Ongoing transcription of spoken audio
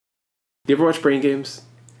You ever watch Brain Games?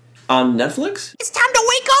 On Netflix? It's time to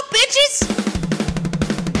wake up, bitches!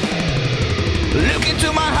 Look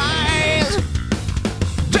into my eyes.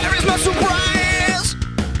 There is no surprise.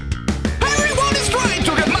 Everyone is trying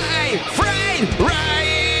to get my friend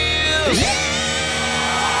right.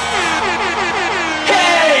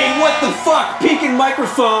 Hey, what the fuck? Peaking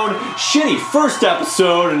microphone, shitty first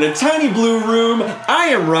episode in a tiny blue room. I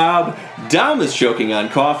am Rob. Dom is choking on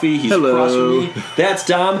coffee. He's across from me. That's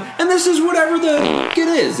Dom. And this is whatever the it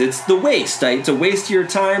is. It's the waste. It's a waste of your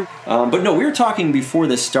time. But no, we were talking before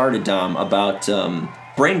this started, Dom, about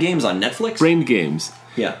Brain Games on Netflix. Brain Games.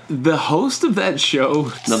 Yeah. The host of that show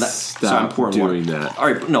Stop doing water. that.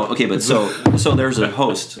 All right, no, okay, but so there's a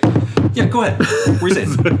host. Yeah, go ahead. What are you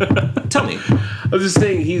saying? Tell me. I was just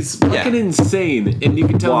saying he's fucking insane, and you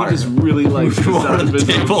can tell Water. he just really likes the Water sound on of the his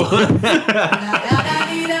table.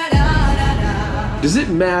 Does it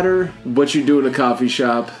matter what you do in a coffee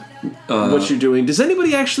shop? What you're doing? Does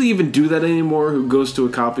anybody actually even do that anymore? Who goes to a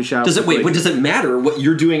coffee shop? Does it does it matter what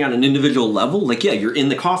you're doing on an individual level? Like, yeah, you're in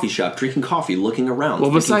the coffee shop drinking coffee, looking around.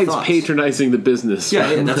 Well, besides patronizing the business,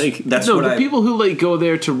 yeah, right? that's no, what the people who like go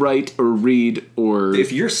there to write or read or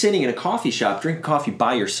if you're sitting in a coffee shop drinking coffee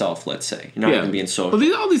by yourself, let's say you're not even being social.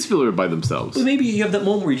 Well, all these people are by themselves. But maybe you have that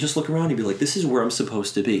moment where you just look around and be like, "This is where I'm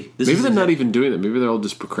supposed to be." Maybe they're not even doing that. Maybe they're all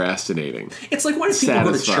just procrastinating. It's like, why do people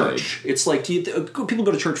go to church? It's like people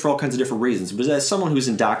go to church for all kinds of different reasons. But as someone who's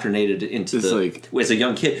indoctrinated into as a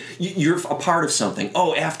young kid, you're a part of something.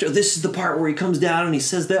 Oh, after this is the part where he comes down and he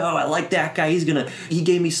says that, oh, I like that guy. He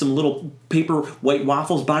gave me some little paper white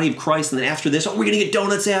waffles, body of Christ, and then after this, we're gonna get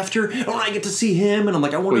donuts after. Oh, I get to see him, and I'm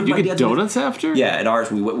like, I wonder if my dad. You get donuts after? Yeah, at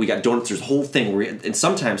ours we got donuts. There's a whole thing where and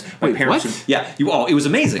sometimes my parents. What? It was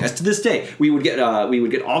amazing. As to this day, we would get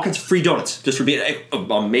all kinds of free donuts just for being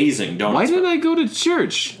amazing donuts. Why didn't I go to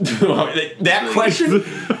church? That question.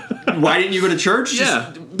 Why didn't you go to church?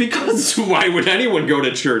 Yeah. Because why would anyone go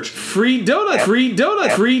to church? Free donut, free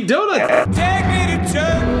donut, free donut. Take me to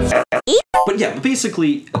church. But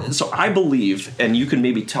basically, so I believe, and you can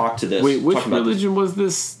maybe talk to this. Wait, which religion was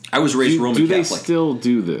this? I was raised Roman Catholic. Do they still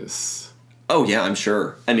do this? Oh, yeah, I'm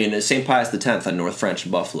sure. I mean, St. Pius X on North French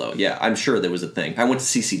in Buffalo. Yeah, I'm sure there was a thing. I went to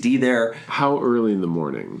CCD there. How early in the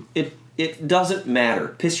morning? It doesn't matter.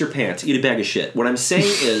 Piss your pants. Eat a bag of shit. What I'm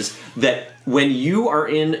saying is that when you are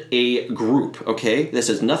in a group, okay, this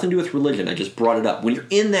has nothing to do with religion. I just brought it up. When you're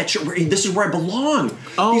in that church, this is where I belong.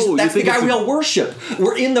 Oh, that's the guy we all worship.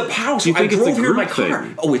 We're in the house. I drove here in my car.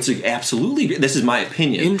 Thing? Oh, it's absolutely. This is my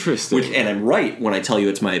opinion. Interesting. And I'm right when I tell you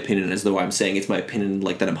it's my opinion, as though I'm saying it's my opinion,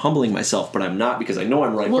 like that I'm humbling myself, but I'm not because I know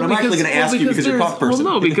I'm right. Well, but I'm actually going to ask you because you're a coffee person.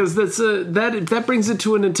 Well, no, because that brings it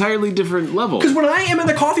to an entirely different level. Because when I am in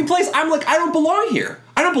the coffee place, I'm like, I don't belong here.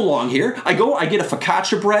 I don't belong here. I get a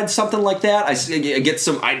focaccia bread, something like that. I get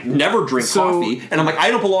some. I never drink coffee, and I'm like, I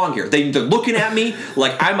don't belong here. They're looking at me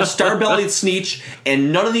like I'm a star-bellied sneetch,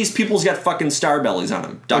 and none of these people's got fucking star bellies on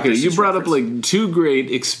them. Okay, you brought up like two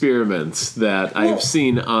great experiments that I've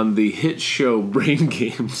seen on the hit show Brain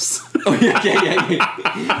Games. Oh yeah.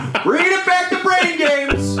 Bringing it back to Brain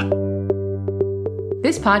Games.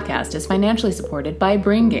 This podcast is financially supported by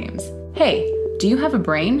Brain Games. Hey, do you have a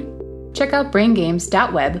brain? Check out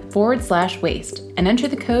braingames.web/waste and enter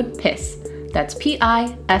the code PISS. That's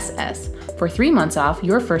PISS for 3 months off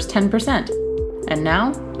your first 10%. And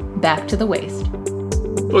now, back to the waste.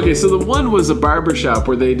 Okay, so the one was a barbershop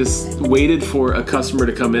where they just waited for a customer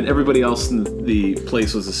to come in. Everybody else in the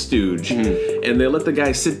place was a stooge. Mm-hmm. And they let the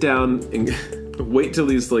guy sit down and wait till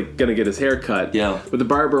he's like gonna get his hair cut. Yeah. But the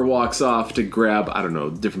barber walks off to grab, I don't know,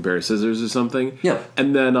 a different pair of scissors or something. Yeah.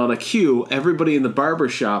 And then on a cue, everybody in the barber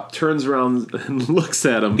shop turns around and looks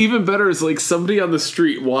at him. Even better is like somebody on the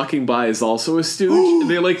street walking by is also a stooge. And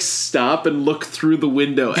they like stop and look through the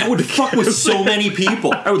window. That would fuck with so many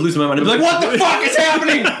people. I would lose my mind. I'd be like, what the fuck is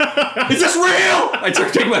happening? Is this real? I'd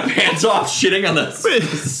start taking my pants off, shitting on the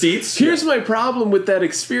seats. Here's my problem with that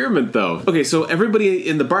experiment, though. Okay, so everybody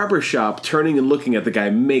in the barber shop turning and looking at the guy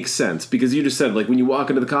makes sense because you just said like when you walk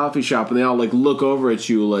into the coffee shop and they all like look over at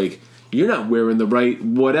you like you're not wearing the right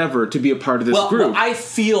whatever to be a part of this group. Well, I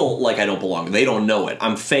feel like I don't belong. They don't know it.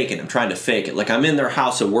 I'm faking. I'm trying to fake it. Like I'm in their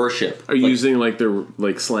house of worship. Are you using like their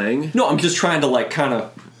like slang? No, I'm just trying to like kind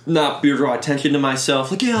of not draw attention to myself.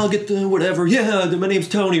 Like, yeah, I'll get the whatever. Yeah, my name's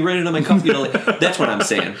Tony. Write it on my cup. You know, like, that's what I'm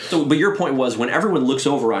saying. So, but your point was when everyone looks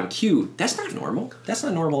over on cue, that's not normal. That's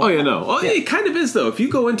not normal. Oh, yeah, no. Oh, yeah. It kind of is, though. If you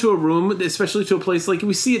go into a room, especially to a place, like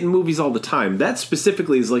we see it in movies all the time, that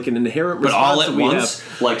specifically is like an inherent response. But all at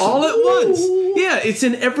once? Like all at once. Yeah, it's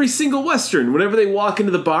in every single Western. Whenever they walk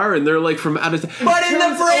into the bar and they're like from out of town. But in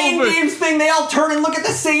the brain games thing, they all turn and look at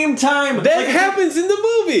the same time. That happens in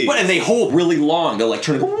the movie. And they hold really long. They'll like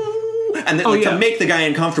turn and then, to make the guy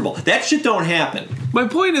uncomfortable. That shit don't happen. My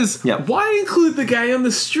point is, why include the guy on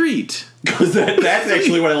the street? Because that's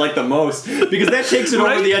actually what I like the most. Because that takes it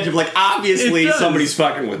over the edge of like, obviously somebody's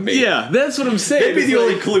fucking with me. Yeah, that's what I'm saying. That'd be the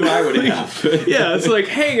only clue I would have. Yeah, it's like,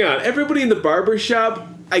 hang on, everybody in the barber shop,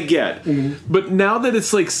 I get. But now that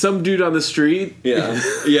it's like some dude on the street.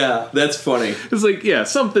 Yeah, that's funny. It's like, yeah,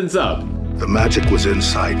 something's up. The magic was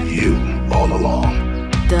inside you all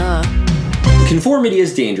along. Duh. Conformity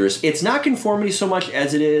is dangerous. It's not conformity so much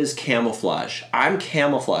as it is camouflage. I'm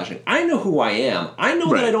camouflaging. I know who I am. I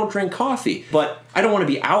know that I don't drink coffee, but I don't want to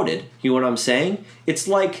be outed. You know what I'm saying? It's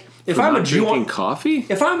like if I'm a Jew drinking coffee.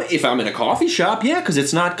 If I'm in a coffee shop, yeah, because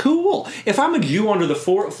it's not cool. If I'm a Jew under the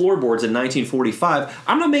floorboards in 1945,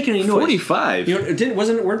 I'm not making any noise. 45. You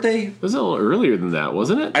know, weren't they? It was a little earlier than that,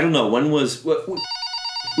 wasn't it? I don't know. When was?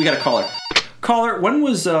 We got a caller. Caller, when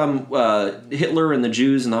was Hitler and the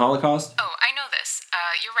Jews and the Holocaust? Oh, I know this.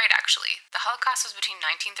 You're right, actually. The Holocaust was between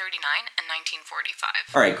 1939 and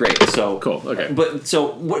 1945. All right, great. So cool. Okay, but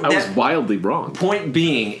so what? I was wildly wrong. Point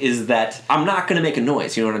being is that I'm not going to make a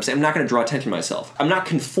noise. You know what I'm saying? I'm not going to draw attention to myself. I'm not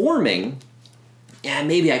conforming. Yeah,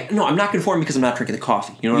 maybe I'm not conforming because I'm not drinking the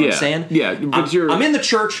coffee. You know what I'm saying? Yeah, but I'm in the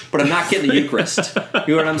church, but I'm not getting the Eucharist.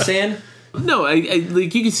 You know what I'm saying? No, I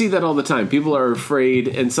like you can see that all the time. People are afraid,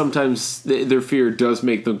 and sometimes their fear does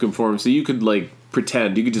make them conform. So you could like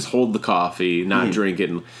pretend you could just hold the coffee, not drink it.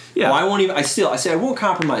 And, Oh, I won't even. I say I won't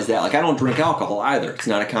compromise that. Like I don't drink alcohol either. It's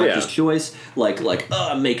not a conscious choice.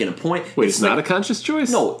 I'm making a point. Wait, it's not a conscious choice?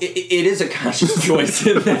 No, it is a conscious choice.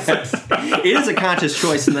 In that it is a conscious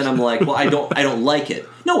choice, and then I'm like, well, I don't like it.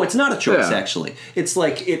 No, it's not a choice. Actually, it's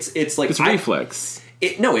like it's reflex.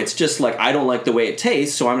 It's just like I don't like the way it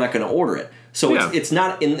tastes, so I'm not going to order it. So it's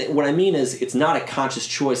not. What I mean is, it's not a conscious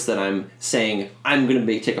choice that I'm saying I'm going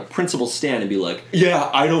to take a principled stand and be like, yeah,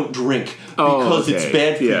 I don't drink because it's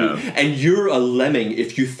bad for you, and you're a lemming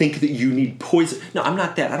if you think that you need poison. No, I'm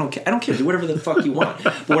not that. I don't care. I don't care. Do whatever the fuck you want.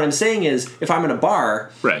 But what I'm saying is, if I'm in a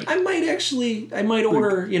bar, I might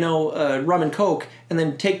order rum and Coke and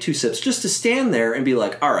then take 2 sips just to stand there and be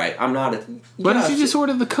like, all right, I'm not. Why don't you just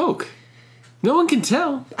order the Coke? No one can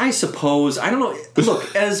tell. I suppose. I don't know.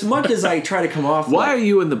 Look, as much as I try to come off... Why are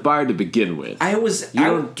you in the bar to begin with? You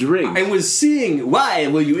don't drink. I was seeing... Why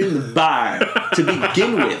were you in the bar to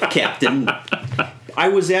begin with, Captain? I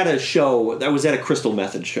was at a show. I was at a Crystal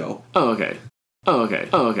Method show. Oh, okay.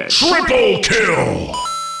 Triple kill!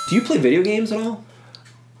 Do you play video games at all?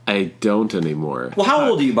 I don't anymore. Well, how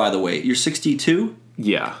old are you, by the way? You're 62?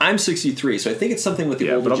 Yeah. I'm 63, so I think it's something with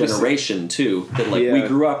the older generation, too. That, we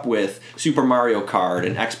grew up with Super Mario Kart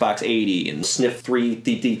and Xbox 80 and Sniff 3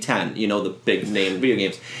 DD10, the big name video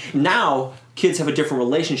games. Now, kids have a different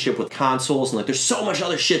relationship with consoles, and, there's so much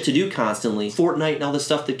other shit to do constantly. Fortnite and all the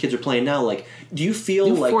stuff that kids are playing now, do you feel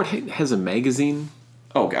like... Fortnite has a magazine?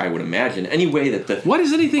 Oh, I would imagine. Any way that the... Why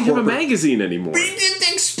does anything have a magazine anymore?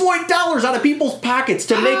 Exploit dollars out of people's pockets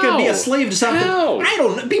to make them be a slave to something. I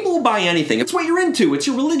don't know. People will buy anything. It's what you're into. It's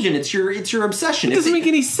your religion. It's your obsession. It doesn't make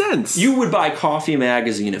any sense. You would buy Coffee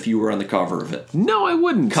magazine if you were on the cover of it. No, I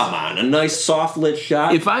wouldn't. Come on, a nice soft lit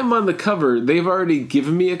shot. If I'm on the cover, they've already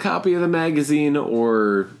given me a copy of the magazine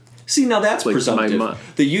or... See, now that's presumptive.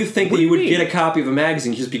 That you think that you would get a copy of a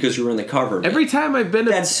magazine just because you were in the cover. Every time I've been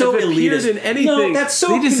that's so elitist. In anything, no, that's so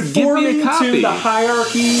they just give me a copy. To the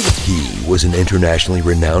hierarchy. He was an internationally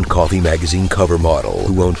renowned coffee magazine cover model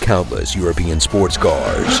who owned countless European sports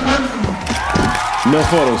cars. No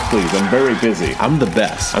photos, please. I'm very busy. I'm the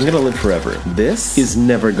best. I'm going to live forever. This is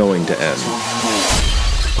never going to end.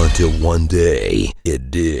 Until one day,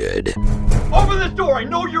 it did. Open this door! I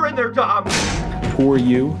know you're in there, Dom! Who are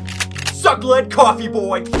you? Suck lead, coffee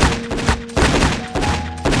boy!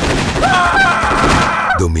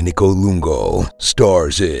 Domenico Lungo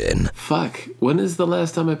stars in... Fuck, when is the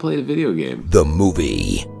last time I played a video game? The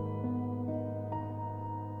movie.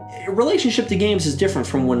 Relationship to games is different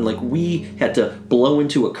from when we had to blow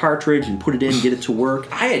into a cartridge and put it in, get it to work.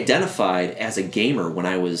 I identified as a gamer when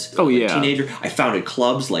I was a teenager. I founded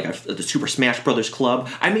clubs the Super Smash Brothers Club.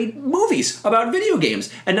 I made movies about video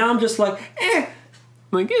games, and now I'm just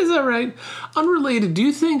is that right? Unrelated, do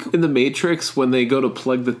you think in The Matrix, when they go to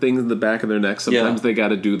plug the things in the back of their neck, sometimes they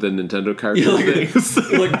gotta do the Nintendo cartridge things?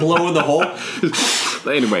 blow in the hole?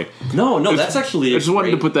 Anyway. No, that's actually I just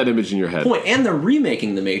wanted to put that image in your head. Point. And they're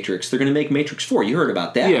remaking The Matrix. They're going to make Matrix 4. You heard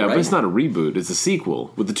about that, yeah, right? but it's not a reboot. It's a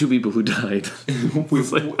sequel with the two people who died.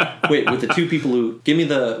 Wait, with the two people who... Give me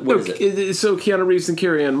the... What is it? So Keanu Reeves and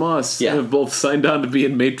Carrie-Anne Moss have both signed on to be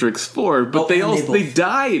in Matrix 4, but they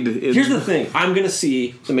died. Here's the thing. I'm going to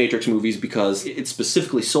see the Matrix movies because it's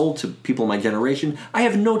specifically sold to people in my generation. I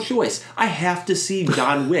have no choice. I have to see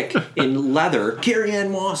John Wick in leather.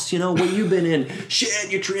 Carrie-Anne Moss, what you been in?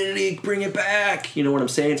 Shit, your Trinity, bring it back. You know what I'm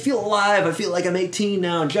saying? Feel alive. I feel like I'm 18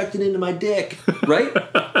 now, injected into my dick. Right?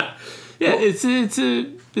 Yeah, it's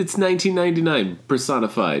 1999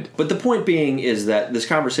 personified. But the point being is that this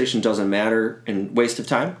conversation doesn't matter and waste of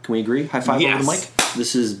time. Can we agree? High five over the mic.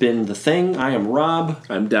 This has been The Thing. I am Rob.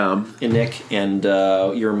 I'm Dom. And Nick. And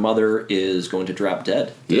your mother is going to drop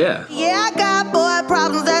dead. Yeah. Yeah, I got boy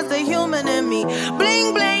problems, that's the human in me.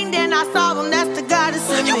 Bling, bling, then I solve them, that's the goddess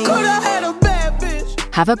in me. You could have had a bad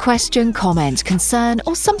bitch. Have a question, comment, concern,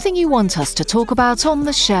 or something you want us to talk about on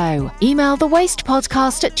the show? Email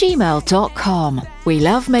thewastepodcast@gmail.com. We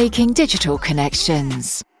love making digital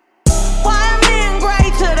connections.